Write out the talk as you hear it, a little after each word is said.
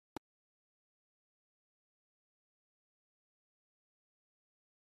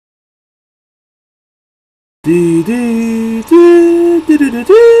Greetings,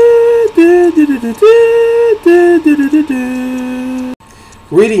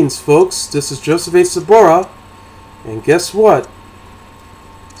 folks. This is Joseph A. Sobora, and guess what?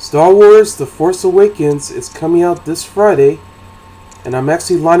 Star Wars The Force Awakens is coming out this Friday, and I'm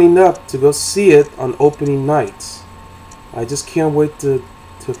actually lining up to go see it on opening night. I just can't wait to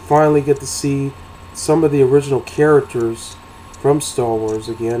finally get to see some of the original characters from Star Wars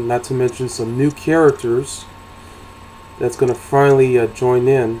again, not to mention some new characters that's going to finally join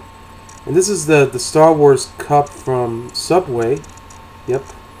in. And this is the Star Wars cup from Subway. Yep,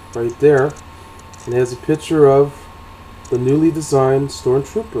 right there. And it has a picture of the newly designed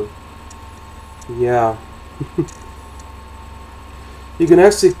Stormtrooper. Yeah. You can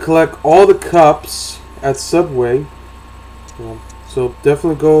actually collect all the cups at Subway. So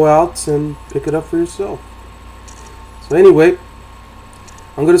definitely go out and pick it up for yourself. So anyway,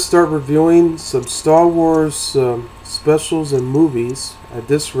 I'm going to start reviewing some Star Wars specials and movies. At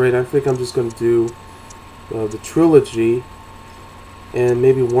this rate, I think I'm just going to do the trilogy and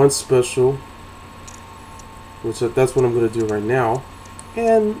maybe one special, which that's what I'm going to do right now.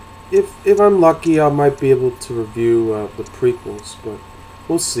 And if I'm lucky, I might be able to review the prequels, but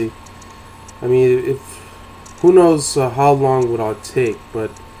we'll see. I mean, who knows how long would I take, but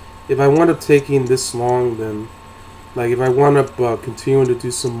if I wind up taking this long, then like if I wind up continuing to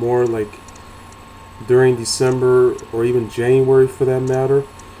do some more, like during December or even January for that matter,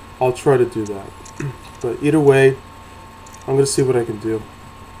 I'll try to do that. But either way, I'm going to see what I can do.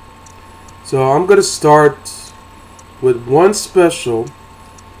 So I'm going to start with one special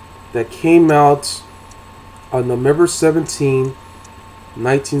that came out on November 17,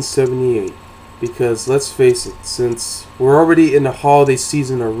 1978. Because let's face it, since we're already in the holiday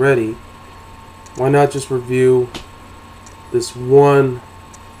season already, why not just review this one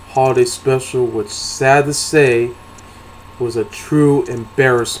holiday special, which, sad to say, was a true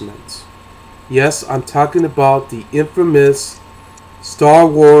embarrassment. Yes, I'm talking about the infamous Star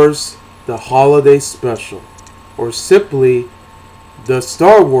Wars The Holiday Special, or simply the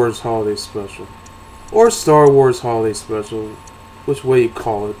Star Wars Holiday Special, or Star Wars Holiday Special, which way you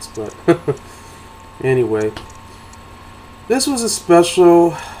call it, but anyway, this was a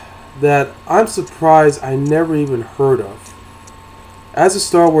special that I'm surprised I never even heard of. As a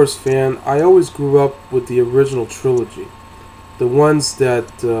Star Wars fan, I always grew up with the original trilogy, the ones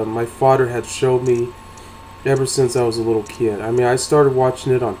that my father had showed me ever since I was a little kid. I mean, I started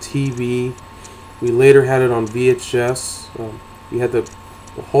watching it on TV. We later had it on VHS. We had the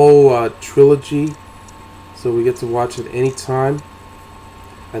whole trilogy, so we get to watch it anytime.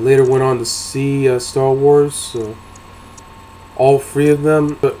 I later went on to see Star Wars, all three of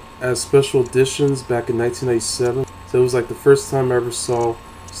them as special editions back in 1997. So it was like the first time I ever saw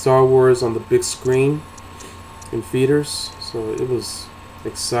Star Wars on the big screen in theaters. So it was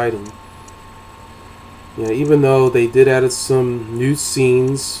exciting. Yeah, even though they did add some new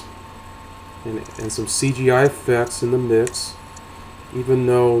scenes and some CGI effects in the mix, even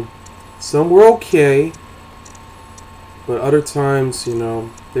though some were okay, but other times, you know,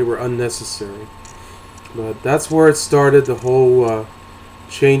 they were unnecessary. But that's where it started, the whole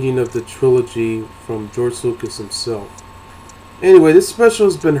changing of the trilogy from George Lucas himself. Anyway, this special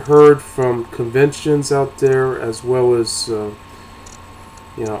has been heard from conventions out there, as well as, you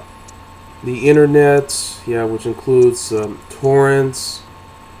know, the internet, yeah, which includes torrents,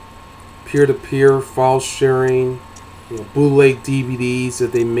 peer-to-peer file sharing, you know, bootleg DVDs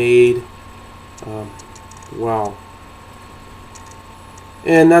that they made. Wow.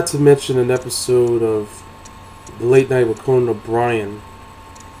 And not to mention an episode of The Late Night with Conan O'Brien,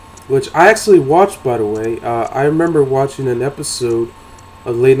 which I actually watched, by the way. I remember watching an episode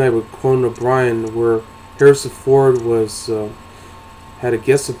of Late Night with Conan O'Brien where Harrison Ford was had a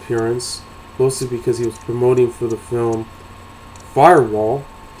guest appearance, mostly because he was promoting for the film Firewall.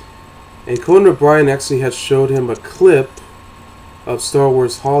 And Conan O'Brien actually had showed him a clip of Star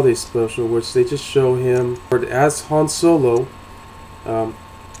Wars Holiday Special, which they just show him as Han Solo,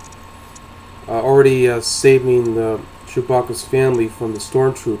 already saving Chewbacca's family from the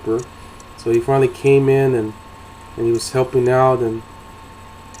Stormtrooper. So he finally came in and he was helping out, and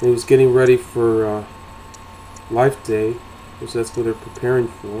he was getting ready for Life Day, which that's what they're preparing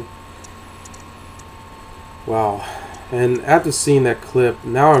for. Wow. And after seeing that clip,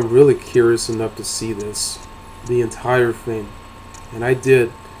 now I'm really curious enough to see this, the entire thing. And I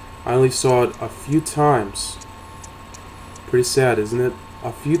did. I only saw it a few times. Pretty sad, isn't it?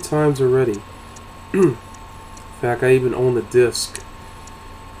 A few times already. In fact, I even own the disc.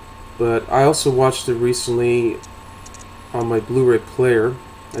 But I also watched it recently on my Blu-ray player.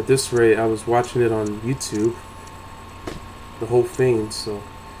 At this rate, I was watching it on YouTube, the whole thing. So,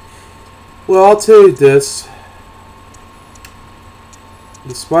 well, I'll tell you this: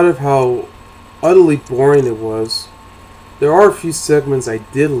 in spite of how utterly boring it was, there are a few segments I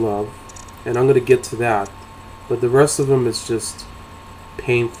did love, and I'm gonna get to that. But the rest of them is just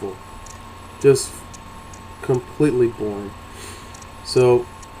painful, just completely boring. So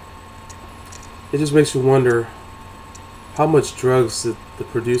it just makes you wonder how much drugs that the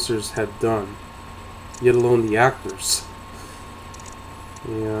producers had done, yet alone the actors.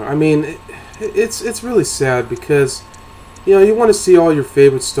 Yeah, I mean, it's really sad because, you know, you want to see all your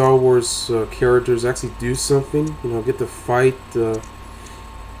favorite Star Wars characters actually do something. You know, get to fight, you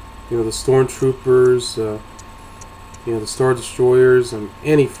know, the Stormtroopers, you know, the Star Destroyers, and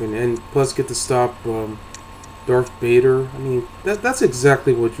anything, and plus get to stop Darth Vader. I mean, that's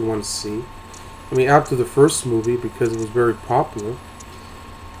exactly what you want to see. I mean, after the first movie, because it was very popular.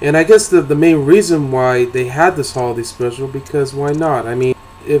 And I guess the main reason why they had this holiday special, because why not? I mean,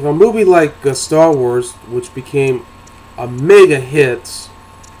 if a movie like Star Wars, which became a mega hit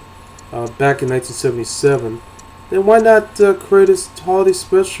back in 1977, then why not create a holiday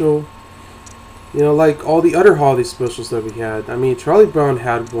special, you know, like all the other holiday specials that we had? I mean, Charlie Brown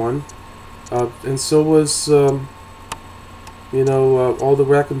had one, and so was, you know, all the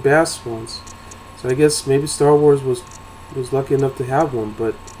Rack and Bass ones. So I guess maybe Star Wars was lucky enough to have one,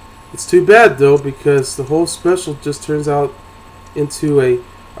 but it's too bad though, because the whole special just turns out into a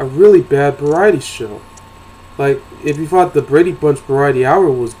really bad variety show. Like, if you thought the Brady Bunch Variety Hour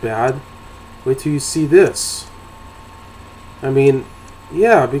was bad, wait till you see this. I mean,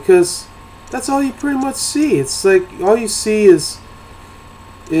 yeah, because that's all you pretty much see. It's like all you see is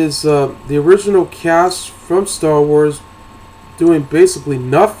the original cast from Star Wars doing basically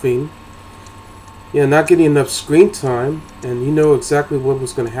nothing. Yeah, not getting enough screen time, and you know exactly what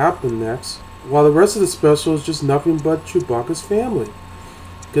was going to happen next. While the rest of the special is just nothing but Chewbacca's family,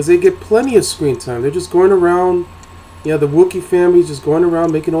 because they get plenty of screen time. They're just going around, yeah, the Wookiee family is just going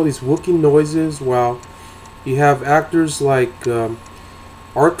around making all these Wookiee noises, while you have actors like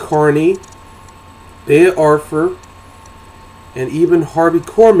Carney, Bea Arthur, and even Harvey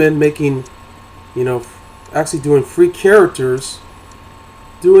Korman making, you know, actually doing free characters,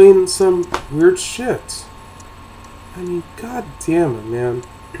 doing some weird shit. I mean, god damn it, man.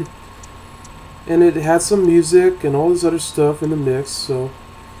 And it had some music and all this other stuff in the mix, so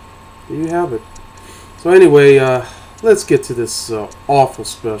there you have it. So anyway, let's get to this awful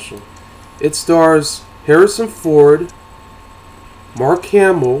special. It stars Harrison Ford, Mark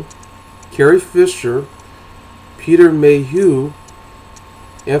Hamill, Carrie Fisher, Peter Mayhew,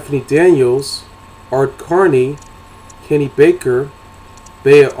 Anthony Daniels, Art Carney, Kenny Baker,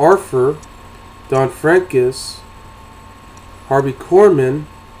 Bea Arthur, Don Francks, Harvey Korman,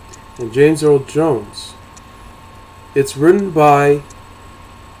 and James Earl Jones. It's written by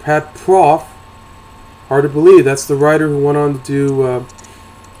Pat Proft. Hard to believe, that's the writer who went on to do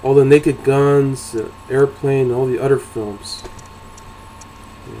all the Naked Guns, Airplane, and all the other films.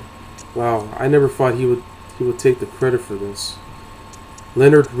 Wow, I never thought he would take the credit for this.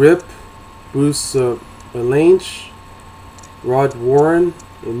 Leonard Rip, Bruce Rilanch, Rod Warren,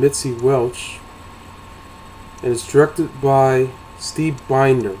 and Mitzie Welch, and it's directed by Steve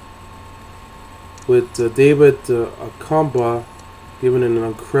Binder, with David Akamba given an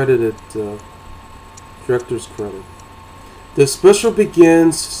uncredited director's credit. The special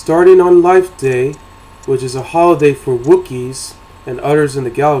begins starting on Life Day, which is a holiday for Wookiees and others in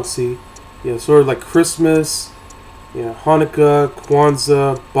the galaxy. You know, sort of like Christmas, you know, Hanukkah,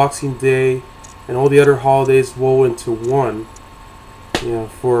 Kwanzaa, Boxing Day, and all the other holidays roll into one. You know,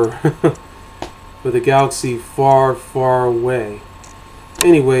 for for the galaxy far, far away.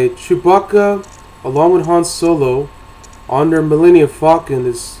 Anyway, Chewbacca, along with Han Solo, on their Millennium Falcon,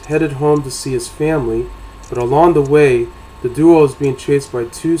 is headed home to see his family, but along the way, the duo is being chased by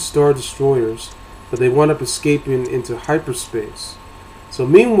two Star Destroyers, but they wind up escaping into hyperspace. So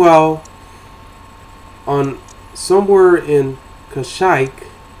meanwhile, on somewhere in Kashyyyk,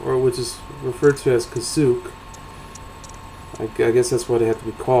 or which is referred to as Kashyyyk, I guess that's what it had to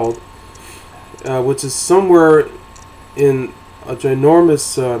be called, which is somewhere in a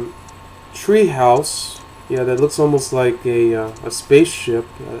ginormous tree house, yeah, that looks almost like a spaceship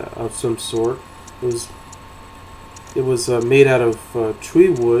of some sort. It was made out of tree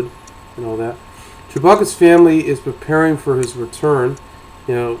wood and all that. Chewbacca's family is preparing for his return,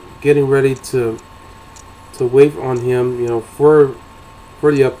 you know, getting ready to wait on him, you know, for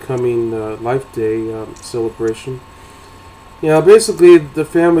the upcoming Life Day celebration. You know, basically the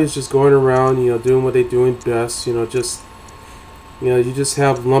family is just going around, you know, doing what they're doing best, you know, just You know, you just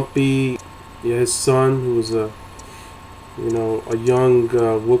have Lumpy, his son, who was a young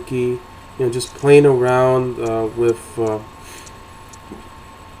Wookiee, just playing around with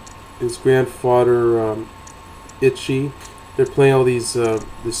his grandfather, Itchy. They're playing all these the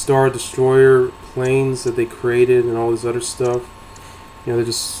Star Destroyer planes that they created and all this other stuff. They're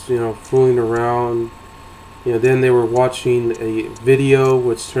just fooling around. Then they were watching a video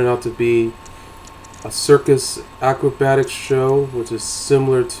which turned out to be a circus acrobatics show, which is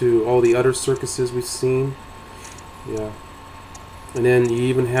similar to all the other circuses we've seen. Yeah. And then you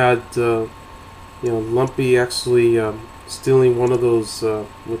even had Lumpy actually stealing one of those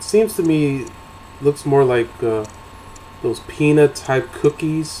what seems to me looks more like those peanut type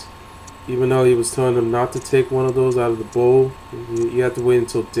cookies, even though he was telling them not to take one of those out of the bowl. You have to wait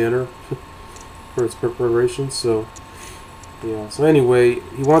until dinner for its preparation. So yeah, so anyway,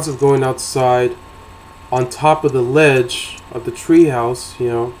 he winds up going outside on top of the ledge of the treehouse.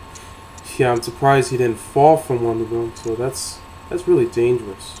 Yeah, I'm surprised he didn't fall from one of them, so that's really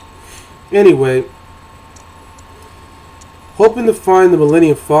dangerous. Anyway, hoping to find the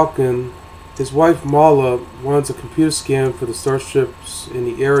Millennium Falcon, his wife Mala runs a computer scan for the starships in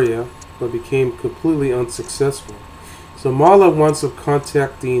the area, but became completely unsuccessful. So Mala winds up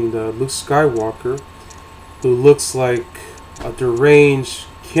contacting Luke Skywalker, who looks like a deranged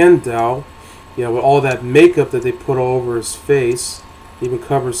Ken doll, with all that makeup that they put all over his face, even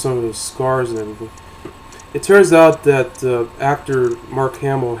covers some of his scars and everything. It turns out that actor Mark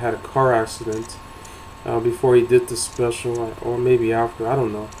Hamill had a car accident before he did the special, or maybe after, I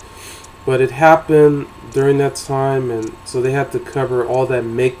don't know. But it happened during that time, and so they had to cover all that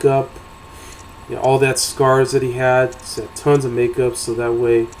makeup, all that scars that he had. He had tons of makeup, so that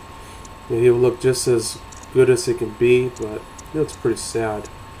way he would look just as good as it can be, but it looks pretty sad.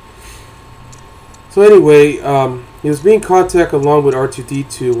 So anyway, he was being contacted along with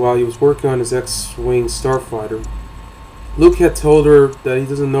R2-D2 while he was working on his X-Wing starfighter. Luke had told her that he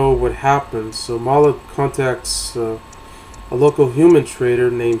doesn't know what happened, so Mala contacts a local human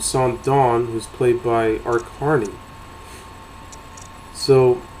trader named Son Dawn, who's played by Carney.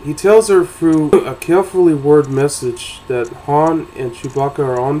 So he tells her through a carefully worded message that Han and Chewbacca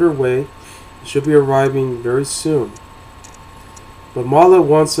are on their way and should be arriving very soon. But Mala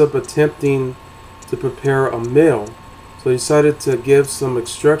winds up attempting to prepare a meal, so he decided to give some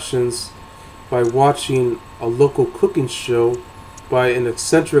instructions by watching a local cooking show by an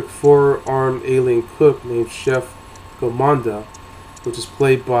eccentric four-armed alien cook named Chef Gomanda, which is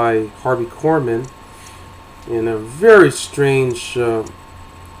played by Harvey Korman, in a very strange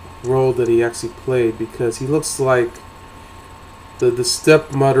role that he actually played, because he looks like the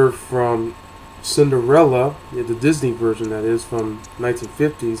stepmother from Cinderella, the Disney version that is, from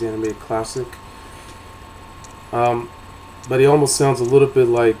 1950s animated classic. But he almost sounds a little bit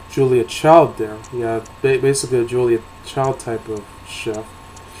like Julia Child there. Yeah, basically a Julia Child type of chef.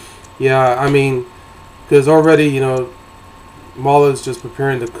 Yeah, I mean, because already, Mala is just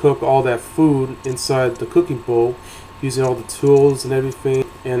preparing to cook all that food inside the cooking bowl, using all the tools and everything.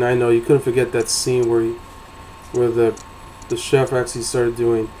 And I know you couldn't forget that scene where the chef actually started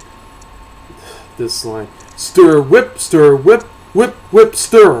doing this line: stir, whip, whip, whip,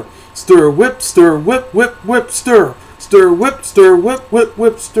 stir. Stir, whip, whip, stir. Stir, whip,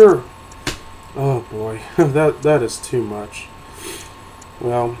 whip, stir. Oh boy, that is too much.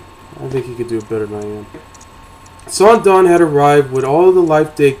 Well, I think he could do better than I am. Son Dawn had arrived with all the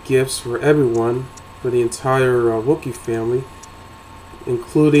Life Day gifts for everyone, for the entire Wookiee family,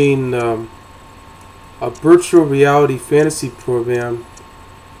 including a virtual reality fantasy program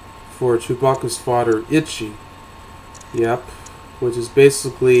for Chewbacca's father, Itchy. Yep. Which is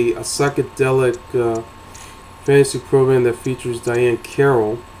basically a psychedelic fantasy program that features Diahann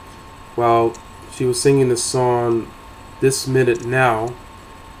Carroll while she was singing the song This Minute Now,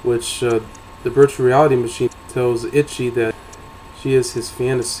 which the virtual reality machine tells Itchy that she is his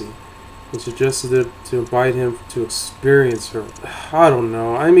fantasy, and suggested it to invite him to experience her. I don't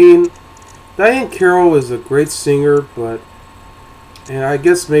know. I mean, Diahann Carroll is a great singer, and I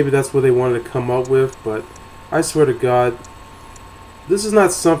guess maybe that's what they wanted to come up with, but I swear to God, this is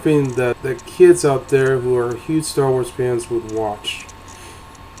not something that kids out there who are huge Star Wars fans would watch.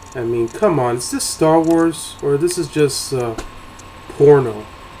 I mean, come on, is this Star Wars, or this is just porno?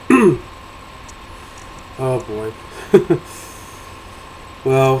 Oh boy.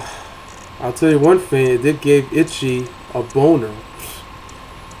 Well, I'll tell you one thing, it did give Itchy a boner.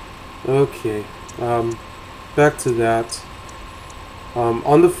 Okay, back to that.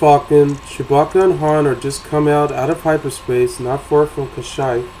 On the Falcon, Chewbacca and Han are just come out of hyperspace, not far from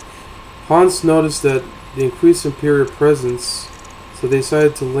Kashyyyk. Han's noticed that the increased Imperial presence so they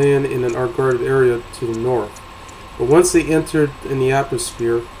decided to land in an unguarded area to the north. But once they entered in the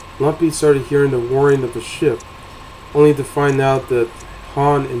atmosphere, Lumpy started hearing the whirring of the ship, only to find out that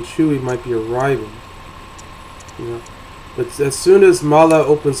Han and Chewie might be arriving. But as soon as Mala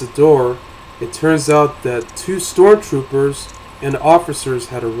opens the door, it turns out that 2 stormtroopers and officers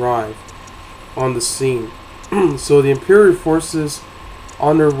had arrived on the scene. So the Imperial forces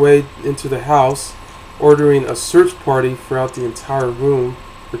on their way into the house, ordering a search party throughout the entire room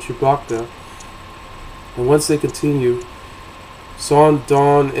for Chewbacca. And once they continue, Son,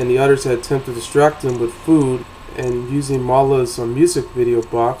 Dawn, and the others had attempted to distract them with food and using Mala's music video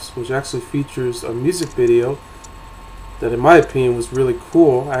box, which actually features a music video that in my opinion was really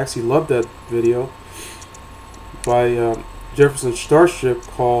cool. I actually loved that video by Jefferson Starship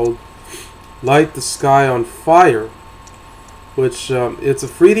called Light the Sky on Fire, which it's a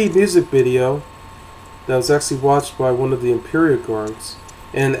 3D music video that was actually watched by one of the Imperial Guards.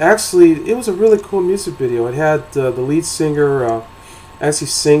 And actually, it was a really cool music video. It had the lead singer actually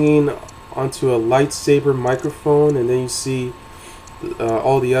singing onto a lightsaber microphone, and then you see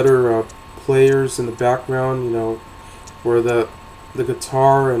all the other players in the background, where the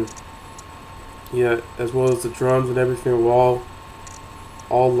guitar and as well as the drums and everything will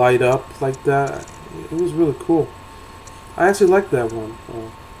all light up like that. It was really cool. I actually liked that one.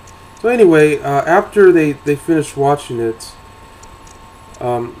 So anyway, after they finished watching it,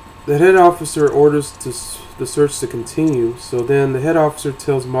 the head officer orders the search to continue. So then the head officer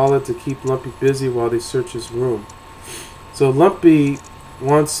tells Mala to keep Lumpy busy while they search his room. So Lumpy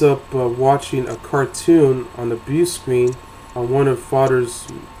winds up watching a cartoon on the view screen on one of Father's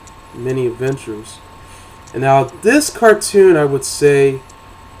many adventures. And now this cartoon, I would say,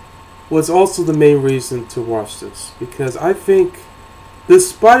 was also the main reason to watch this, because I think,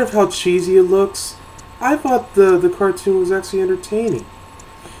 despite of how cheesy it looks, I thought the cartoon was actually entertaining.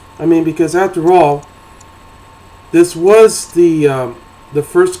 I mean, because after all, this was the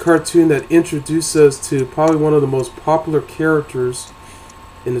first cartoon that introduced us to probably one of the most popular characters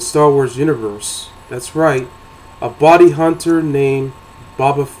in the Star Wars universe. That's right, a bounty hunter named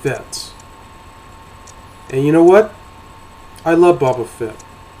Boba Fett. And you know what? I love Boba Fett.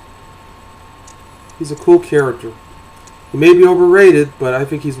 He's a cool character. He may be overrated, but I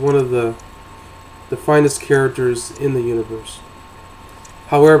think he's one of the finest characters in the universe.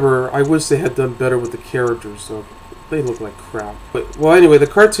 However, I wish they had done better with the characters, so they look like crap. But well, anyway, the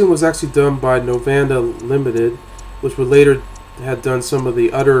cartoon was actually done by Novanda Limited, which would later had done some of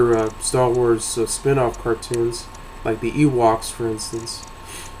the other Star Wars spin-off cartoons, like the Ewoks, for instance.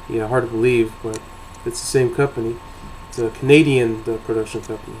 Yeah, hard to believe, but it's the same company. It's a Canadian production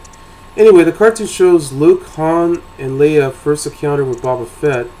company. Anyway, the cartoon shows Luke, Han, and Leia first encounter with Boba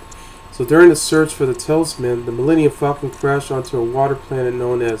Fett. So during the search for the talisman, the Millennium Falcon crashed onto a water planet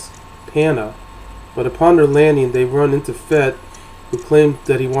known as Panna. But upon their landing, they run into Fett, who claimed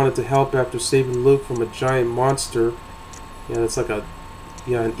that he wanted to help after saving Luke from a giant monster. Yeah, it's like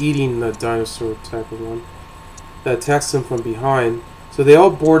an eating dinosaur type of one that attacks them from behind. So they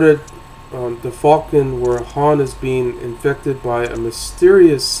all boarded the Falcon, where Han is being infected by a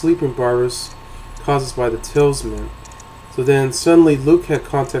mysterious sleeping virus caused by the talisman. So then suddenly Luke had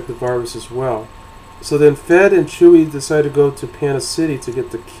contacted the virus as well. So then Fett and Chewie decide to go to Panna City to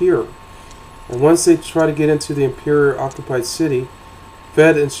get the cure. And once they try to get into the Imperial occupied city,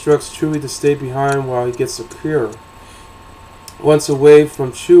 Fett instructs Chewie to stay behind while he gets the cure. Once away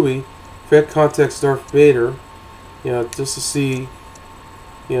from Chewie, Fett contacts Darth Vader, just to see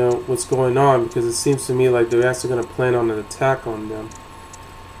what's going on, because it seems to me like they're actually going to plan on an attack on them.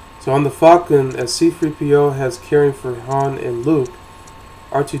 So on the Falcon, as C-3PO has caring for Han and Luke,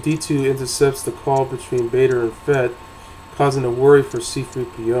 R2-D2 intercepts the call between Vader and Fett, causing a worry for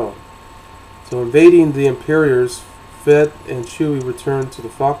C-3PO. So invading the Imperials, Fett and Chewie return to the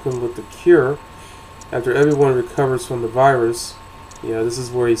Falcon with the cure. After everyone recovers from the virus, this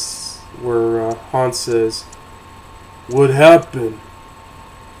is where Han says, "What happened?"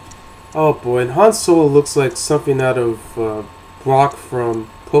 Oh boy, and Han Solo looks like something out of Brock from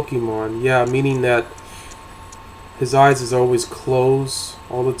Pokemon. Yeah, meaning that his eyes is always closed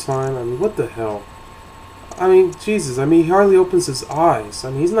all the time. I mean, what the hell? I mean, Jesus. I mean, he hardly opens his eyes.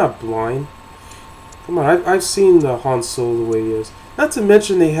 I mean, he's not blind. Come on, I've seen the Han Solo the way he is. Not to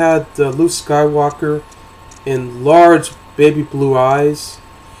mention they had Luke Skywalker in large baby blue eyes.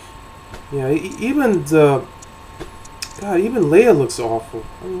 Yeah, even Leia looks awful.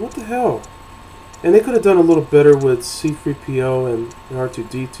 I mean, what the hell? And they could have done a little better with C-3PO and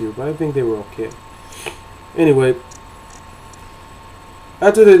R2-D2, but I think they were okay. Anyway,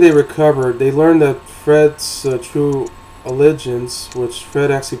 after they recovered, they learned that Fred's true allegiance, which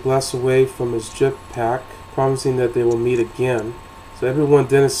Fred actually blasts away from his jetpack, promising that they will meet again. So everyone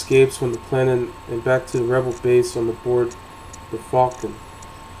then escapes from the planet and back to the rebel base on the board the Falcon.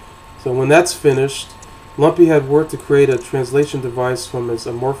 So when that's finished, Lumpy had worked to create a translation device from his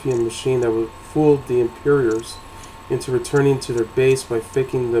Amorphian machine that would fool the Imperials into returning to their base by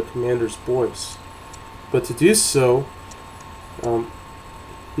faking the commander's voice. But to do so,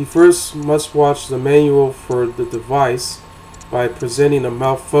 he first must watch the manual for the device by presenting a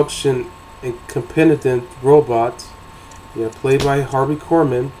malfunction incompetent robot, played by Harvey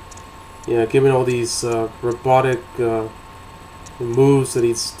Korman, giving all these robotic moves that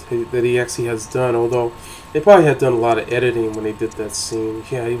he actually has done. Although they probably had done a lot of editing when they did that scene.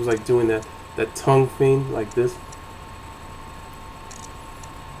 Yeah, he was like doing that tongue thing like this,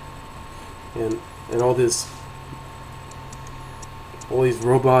 and all these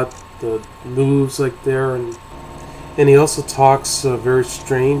robot moves like there, and he also talks very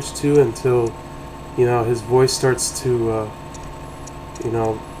strange too until his voice starts to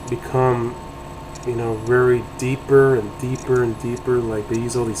become very deeper and deeper and deeper. Like they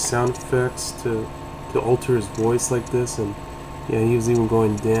use all these sound effects to alter his voice like this, and he was even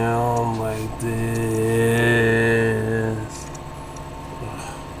going down like this.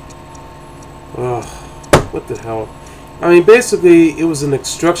 Ugh, what the hell? I mean, basically, it was an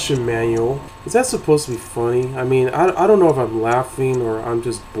instruction manual. Is that supposed to be funny? I mean, I don't know if I'm laughing or I'm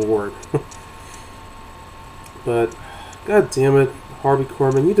just bored. But, god damn it, Harvey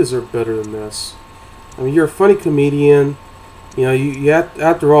Korman, you deserve better than this. I mean, you're a funny comedian. You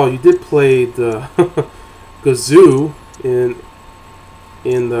after all, you did play the Gazoo in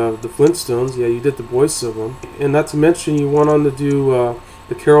the Flintstones. Yeah, you did the voice of them. And not to mention, you went on to do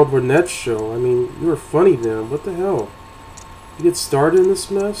the Carroll Burnett show. I mean, you were funny then. What the hell? You get started in this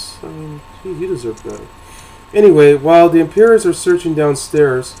mess? I mean, gee, you deserve better. Anyway, while the Imperials are searching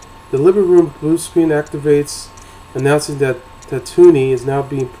downstairs, the living room blue screen activates, announcing that Tatooine is now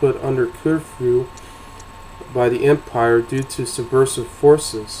being put under curfew by the Empire due to subversive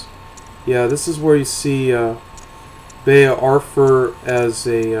forces. Yeah, this is where you see Bea Arthur as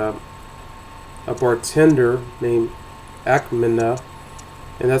a bartender named Akmina,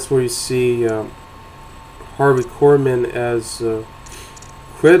 and that's where you see Harvey Korman as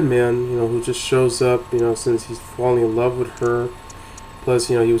Credman, who just shows up, since he's falling in love with her. Plus,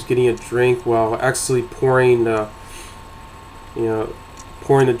 he was getting a drink while actually pouring a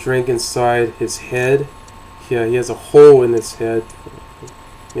drink inside his head. Yeah, he has a hole in his head,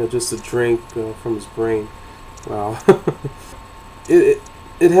 just a drink from his brain. Wow. It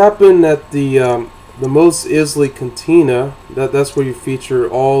happened at the Mos Eisley Cantina. That's where you feature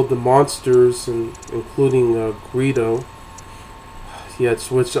all the monsters, including Greedo. Yeah,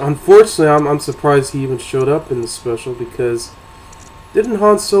 which unfortunately I'm surprised he even showed up in the special, because didn't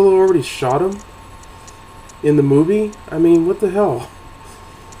Han Solo already shot him in the movie? I mean, what the hell?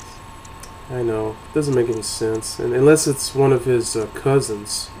 I know, it doesn't make any sense, and unless it's one of his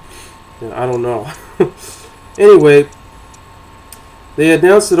cousins. I don't know. Anyway, they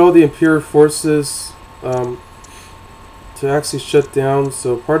announced that all the Imperial forces to actually shut down.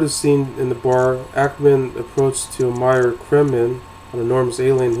 So part of the scene in the bar, Ackman approached to admire Kremen, an enormous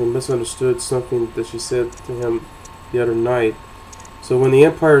alien who misunderstood something that she said to him the other night. So when the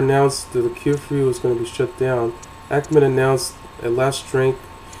Empire announced that the curfew was going to be shut down, Ackman announced a last drink,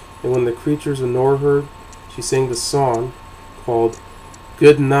 and when the creatures ignored her, she sang the song called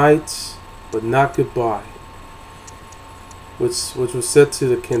 "Good Night, but Not Goodbye," which was set to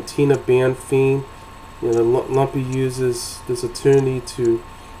the Cantina band theme. Lumpy uses this opportunity to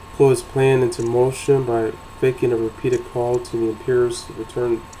pull his plan into motion by faking a repeated call to the Imperials to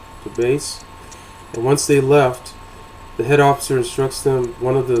return to base. And once they left, the head officer instructs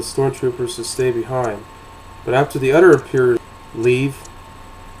one of the stormtroopers to stay behind. But after the other Imperials leave,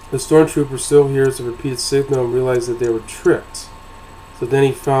 the stormtrooper still hears the repeated signal and realizes that they were tricked. So then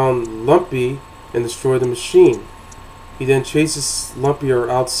he found Lumpy and destroyed the machine. He then chases Lumpy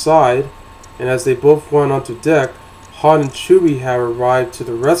outside, and as they both run onto deck, Han and Chewie have arrived to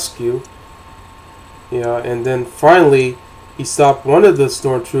the rescue. And then finally, he stopped one of the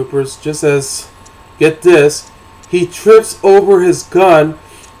stormtroopers just as, get this, he trips over his gun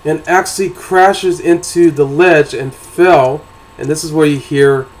and actually crashes into the ledge and fell. And this is where you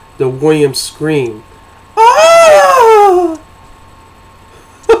hear the William scream. Ah!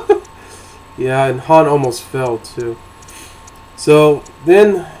 Yeah, and Han almost fell too. So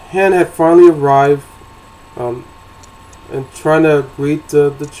then Han had finally arrived and trying to greet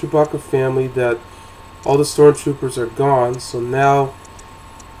the Chewbacca family that all the stormtroopers are gone. So now,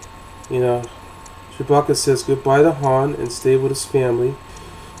 Chewbacca says goodbye to Han and stay with his family.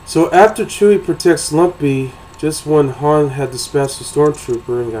 So after Chewie protects Lumpy, just when Han had dispatched the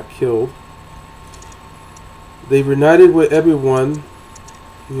stormtrooper and got killed, they reunited with everyone,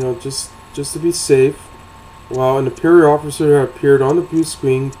 just to be safe, while an Imperial officer appeared on the view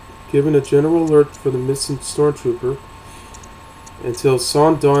screen giving a general alert for the missing stormtrooper, until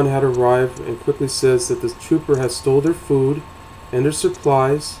Son Dawn had arrived and quickly says that the trooper has stole their food and their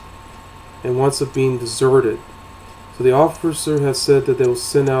supplies and wants it being deserted. So the officer has said that they will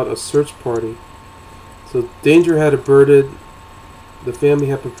send out a search party. So danger had averted. The family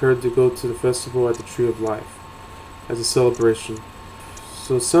had prepared to go to the festival at the Tree of Life as a celebration.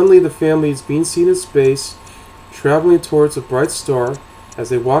 So suddenly the family is being seen in space, traveling towards a bright star. As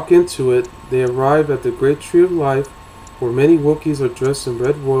they walk into it, they arrive at the Great Tree of Life, where many Wookiees are dressed in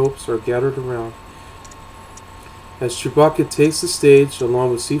red robes are gathered around. As Chewbacca takes the stage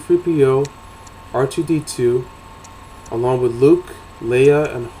along with C-3PO, R2-D2, along with Luke,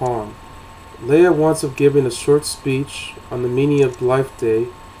 Leia, and Han. Leia winds up giving a short speech on the meaning of Life Day,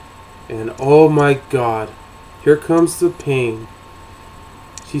 and oh my god, here comes the pain.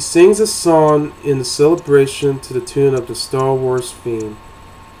 She sings a song in the celebration to the tune of the Star Wars theme,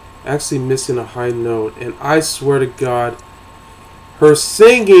 actually missing a high note, and I swear to God, her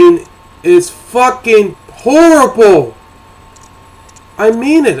singing is fucking horrible. I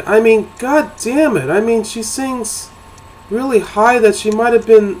mean it. I mean, god damn it. I mean, she sings really high that she might have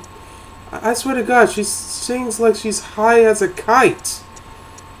been, I swear to God, she sings like she's high as a kite.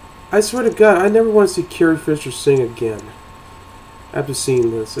 I swear to God, I never want to see Carrie Fisher sing again after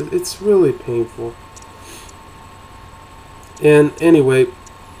seeing this. It's really painful. And anyway,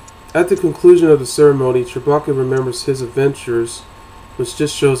 at the conclusion of the ceremony, Chewbacca remembers his adventures, which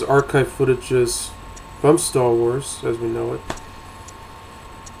just shows archive footages from Star Wars, as we know it.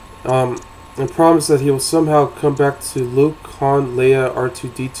 And promised that he will somehow come back to Luke, Han, Leia,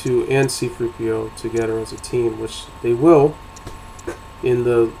 R2-D2, and C-3PO together as a team, which they will in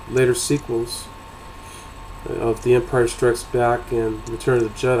the later sequels of The Empire Strikes Back and Return of the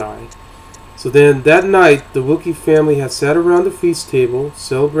Jedi. So then, that night, the Wookiee family had sat around the feast table,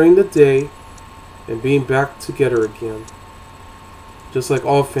 celebrating the day, and being back together again. Just like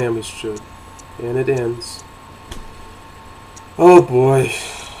all families should. And it ends. Oh boy.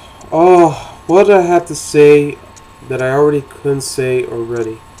 Oh, what did I have to say that I already couldn't say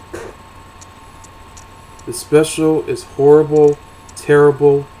already? The special is horrible,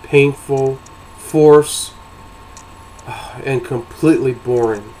 terrible, painful, forced, and completely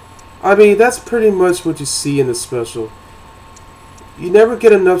boring. I mean, that's pretty much what you see in the special. You never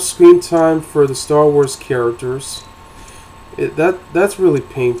get enough screen time for the Star Wars characters. That's really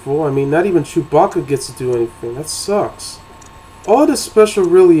painful. I mean, not even Chewbacca gets to do anything. That sucks. All this special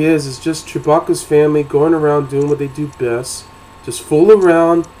really is just Chewbacca's family going around doing what they do best. Just fool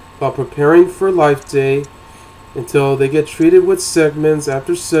around while preparing for Life Day until they get treated with segments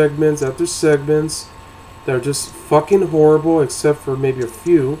after segments after segments that are just fucking horrible, except for maybe a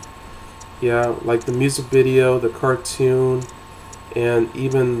few. Yeah, like the music video, the cartoon, and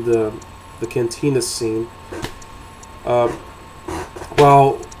even the cantina scene.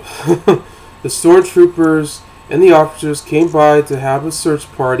 While the stormtroopers and the officers came by to have a search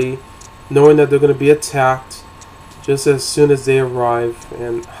party, knowing that they're going to be attacked just as soon as they arrive.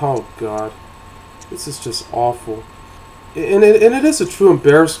 And oh god, this is just awful. And it is a true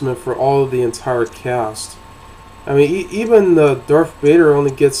embarrassment for all of the entire cast. I mean, even Darth Vader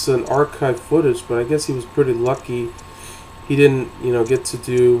only gets an archive footage, but I guess he was pretty lucky. He didn't, get to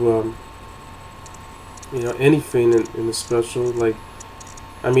do, anything in the special. Like,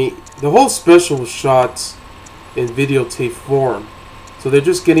 I mean, the whole special was shot in videotape form, so they're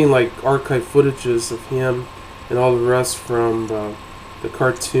just getting like archive footages of him and all the rest from the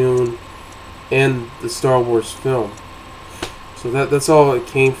cartoon and the Star Wars film. So that's all it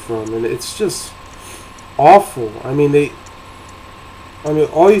came from, and it's just awful. I mean,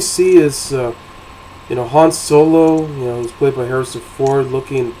 all you see is Han Solo, who's played by Harrison Ford,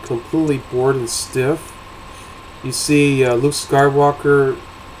 looking completely bored and stiff. You see Luke Skywalker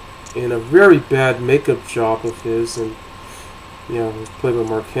in a very bad makeup job of his, and who's played by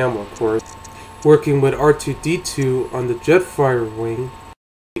Mark Hamill, of course, working with R2-D2 on the Jetfire wing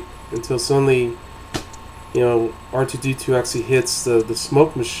until suddenly R2-D2 actually hits the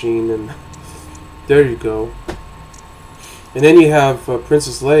smoke machine, and there you go. And then you have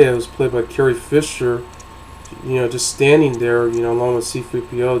Princess Leia, who's played by Carrie Fisher, just standing there, along with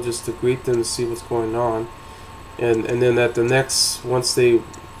C-3PO, just to greet them to see what's going on. And then at the next, once they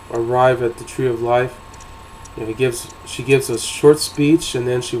arrive at the Tree of Life, she gives a short speech, and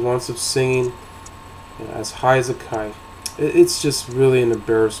then she winds up singing Yeah, as high as a kite. It's just really an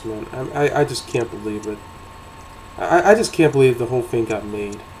embarrassment. I just can't believe it. I just can't believe the whole thing got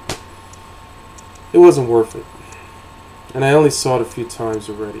made. It wasn't worth it. And I only saw it a few times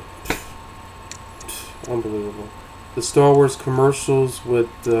already. Unbelievable. The Star Wars commercials with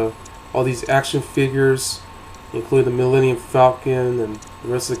all these action figures, including the Millennium Falcon and the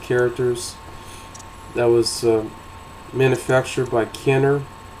rest of the characters. That was manufactured by Kenner,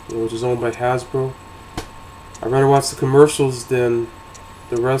 which is owned by Hasbro. I'd rather watch the commercials than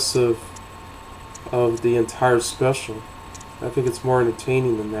the rest of the entire special. I think it's more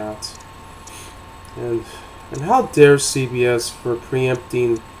entertaining than that. And how dare CBS for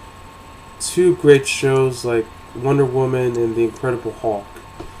preempting two great shows like Wonder Woman and The Incredible Hulk.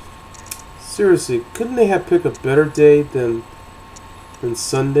 Seriously, couldn't they have picked a better day than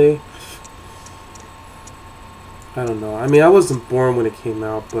Sunday? I don't know. I mean, I wasn't born when it came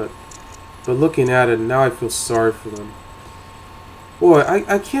out, but looking at it now, I feel sorry for them. Boy,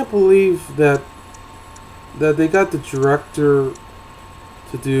 I can't believe that they got the director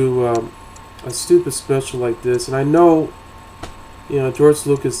to do a stupid special like this. And I know, you know, George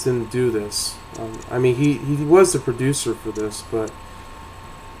Lucas didn't do this. I mean, he was the producer for this, but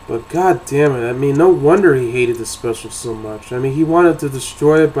god damn it, I mean, no wonder he hated the special so much. I mean, he wanted to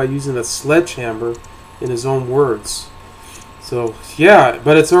destroy it by using a sledgehammer, in his own words. So, yeah,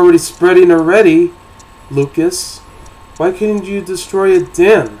 but it's already spreading already, Lucas. Why couldn't you destroy it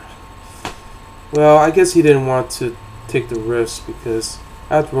then? Well, I guess he didn't want to take the risk, because,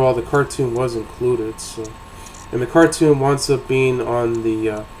 after all, the cartoon was included, so... And the cartoon winds up being on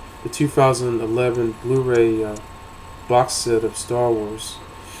the 2011 Blu-ray box set of Star Wars.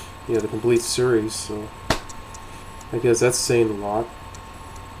 Yeah, the complete series, so I guess that's saying a lot.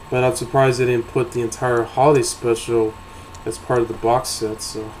 But I'm surprised they didn't put the entire holiday special as part of the box set,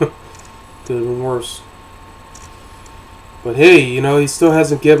 so could have been worse. But hey, you know, he still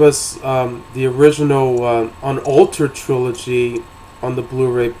hasn't given us the original unaltered trilogy on the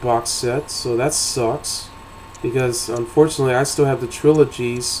Blu-ray box set, so that sucks. Because unfortunately, I still have the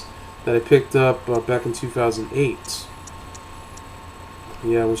trilogies that I picked up back in 2008.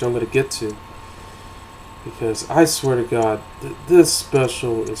 Yeah, which I'm going to get to. Because I swear to God, this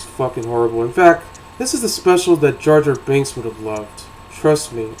special is fucking horrible. In fact, this is the special that Jar Jar Binks would have loved.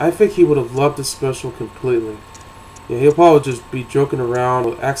 Trust me, I think he would have loved this special completely. Yeah, he'll probably just be joking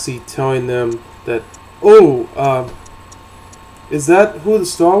around, actually telling them that, oh, is that who the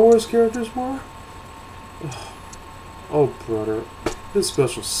Star Wars characters were? Oh, brother, this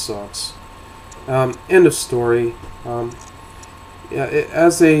special sucks. End of story. Yeah,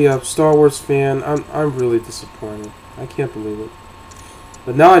 as a Star Wars fan, I'm really disappointed. I can't believe it.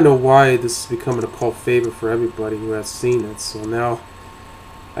 But now I know why this is becoming a cult favorite for everybody who has seen it. So now,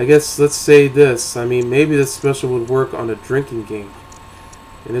 I guess let's say this. I mean, maybe this special would work on a drinking game,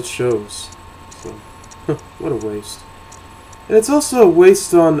 and it shows. So, what a waste. And it's also a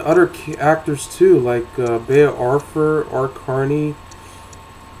waste on other actors too, like Bea Arthur, Carney,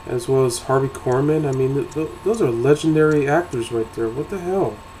 as well as Harvey Korman. I mean, those are legendary actors right there. What the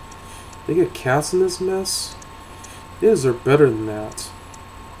hell? They get cast in this mess? They deserve better than that.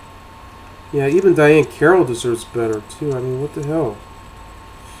 Yeah, even Diahann Carroll deserves better too. I mean, what the hell?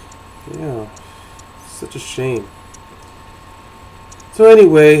 Yeah, such a shame. So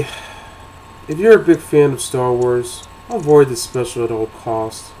anyway, if you're a big fan of Star Wars, avoid this special at all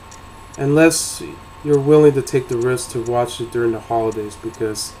costs, unless you're willing to take the risk to watch it during the holidays,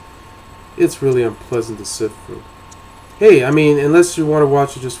 because it's really unpleasant to sit through. Hey, I mean, unless you want to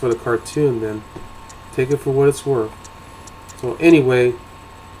watch it just for the cartoon, then take it for what it's worth. So anyway,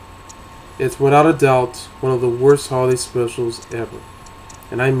 it's without a doubt one of the worst holiday specials ever,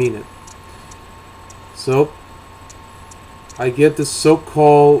 and I mean it. So I get this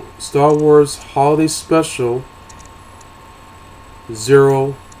so-called Star Wars holiday special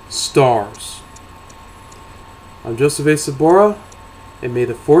 0 stars. I'm Joseph A. Sobora, and may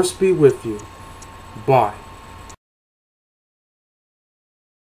the Force be with you. Bye.